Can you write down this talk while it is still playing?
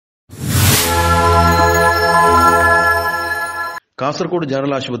Kasaragod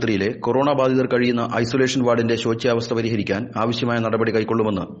general ആശുപത്രിയിലെ corona ബാധിതർ കഴിയുന്ന ഐസൊലേഷൻ വാർഡിന്റെ ശോച്യാവസ്ഥ പരിഹരിക്കാൻ ആവശ്യമായ നടപടി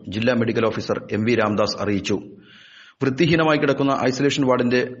കൈക്കൊള്ളുമെന്ന് ജില്ലാ മെഡിക്കൽ ഓഫീസർ എം.വി. രാംദാസ് അറിയിച്ചു. വൃത്തിഹീനമായി കിടക്കുന്ന ഐസൊലേഷൻ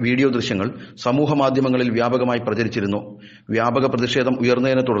വാർഡിന്റെ വീഡിയോ ദൃശ്യങ്ങൾ സമൂഹമാധ്യമങ്ങളിൽ വ്യാപകമായി പ്രചരിച്ചിരുന്നു. വ്യാപക പ്രതിഷേധം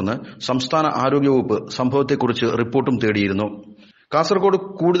ഉയർന്നതിനെ തുടർന്ന് സംസ്ഥാന ആരോഗ്യവകുപ്പ് സംഭവത്തെക്കുറിച്ച് റിപ്പോർട്ടും തേടിയിരുന്നു. കാസർഗോഡ്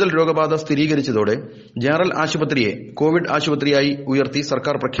കൂടുതൽ രോഗബാധ സ്ഥിരീകരിച്ചതോടെ ജനറൽ ആശുപത്രിയെ കോവിഡ് ആശുപത്രിയായി ഉയർത്തി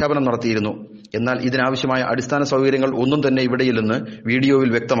സർക്കാർ പ്രഖ്യാപനം നടത്തിയിരുന്നു. എന്നാൽ ഇതിനാവശ്യമായ അടിസ്ഥാന സൌകര്യങ്ങൾ ഒന്നും തന്നെ ഇവിടെയില്ലെന്ന് വീഡിയോയിൽ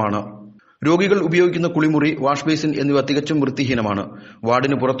വ്യക്തമാണ്. രോഗികൾ ഉപയോഗിക്കുന്ന കുളിമുറി, വാഷ് ബേസിൻ എന്നിവ തികച്ചും വൃത്തിഹീനമാണ്.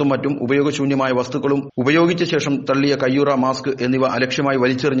 വാർഡിന് പുറത്തും മറ്റും ഉപയോഗശൂന്യമായ വസ്തുക്കളും ഉപയോഗിച്ച ശേഷം തള്ളിയ കയ്യുറ, മാസ്ക് എന്നിവ അലക്ഷ്യമായി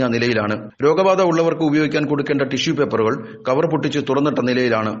വലിച്ചെറിഞ്ഞ നിലയിലാണ്. രോഗബാധ ഉള്ളവർക്ക് ഉപയോഗിക്കാൻ കൊടുക്കേണ്ട ടിഷ്യൂ പേപ്പറുകൾ കവർ പൊട്ടിച്ച് തുറന്നിട്ട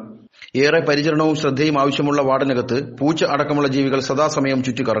നിലയിലാണ്. ഏറെ പരിചരണവും ശ്രദ്ധയും ആവശ്യമുള്ള വാർഡിനകത്ത് പൂച്ച അടക്കമുള്ള ജീവികൾ സദാസമയം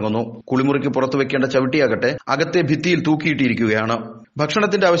ചുറ്റിക്കറങ്ങുന്നു. കുളിമുറിക്ക് പുറത്തു വെക്കേണ്ട ചവിട്ടിയാകട്ടെ അകത്തെ ഭിത്തിയിൽ തൂക്കിയിട്ടിരിക്കുകയാണ്.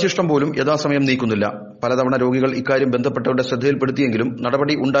 ഭക്ഷണത്തിന്റെ അവശിഷ്ടം പോലും യഥാസമയം നീക്കുന്നില്ല. പലതവണ രോഗികൾ ഇക്കാര്യം ബന്ധപ്പെട്ടവരുടെ ശ്രദ്ധയിൽപ്പെടുത്തിയെങ്കിലും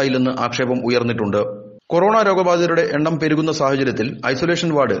നടപടി ഉണ്ടായില്ലെന്ന് ആക്ഷേപം ഉയർന്നിട്ടുണ്ട്. കൊറോണ രോഗബാധിതരുടെ എണ്ണം പെരുകുന്ന സാഹചര്യത്തിൽ ഐസൊലേഷൻ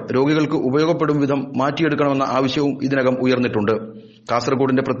വാർഡ് രോഗികൾക്ക് ഉപയോഗപ്പെടും വിധം മാറ്റിയെടുക്കണമെന്ന ആവശ്യവും ഇതിനകം ഉയർന്നിട്ടുണ്ട്.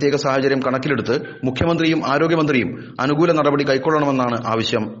 കാസർഗോഡിന്റെ പ്രത്യേക സാഹചര്യം കണക്കിലെടുത്ത് മുഖ്യമന്ത്രിയും ആരോഗ്യമന്ത്രിയും അനുകൂല നടപടി കൈക്കൊള്ളണമെന്നാണ്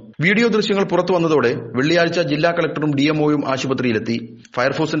ആവശ്യം. വീഡിയോ ദൃശ്യങ്ങൾ പുറത്തു വന്നതോടെ വെള്ളിയാഴ്ച ജില്ലാ കളക്ടറും ഡിഎംഒയും ആശുപത്രിയിലെത്തി.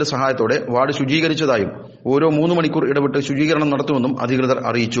 ഫയർഫോഴ്സിന്റെ സഹായത്തോടെ വാർഡ് ശുചീകരിച്ചതായും ഓരോ 3 മണിക്കൂർ ഇടവിട്ട് ശുചീകരണം നടത്തുമെന്നും അധികൃതർ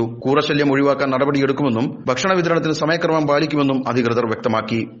അറിയിച്ചു. കൂറശല്യം ഒഴിവാക്കാൻ നടപടിയെടുക്കുമെന്നും ഭക്ഷണ വിതരണത്തിന് സമയക്രമം പാലിക്കുമെന്നും അധികൃതർ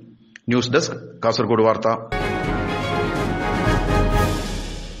വ്യക്തമാക്കി. ന്യൂസ് ഡെസ്ക്, കാസർഗോഡ് വാർത്ത.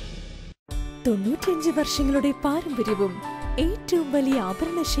 95 വർഷങ്ങളുടെ പാരമ്പര്യവും ഏറ്റവും വലിയ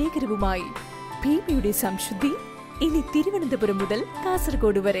ആഭരണ ശേഖരവുമായി ഭീമയുടെ സംശുദ്ധി ഇനി തിരുവനന്തപുരം മുതൽ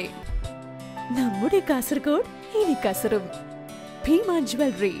കാസർഗോഡ് വരെ. നമ്മുടെ കാസർഗോഡ് ഇനി കസറും. Bhima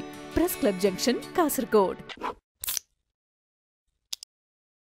jewellery, press club junction, Kasaragod.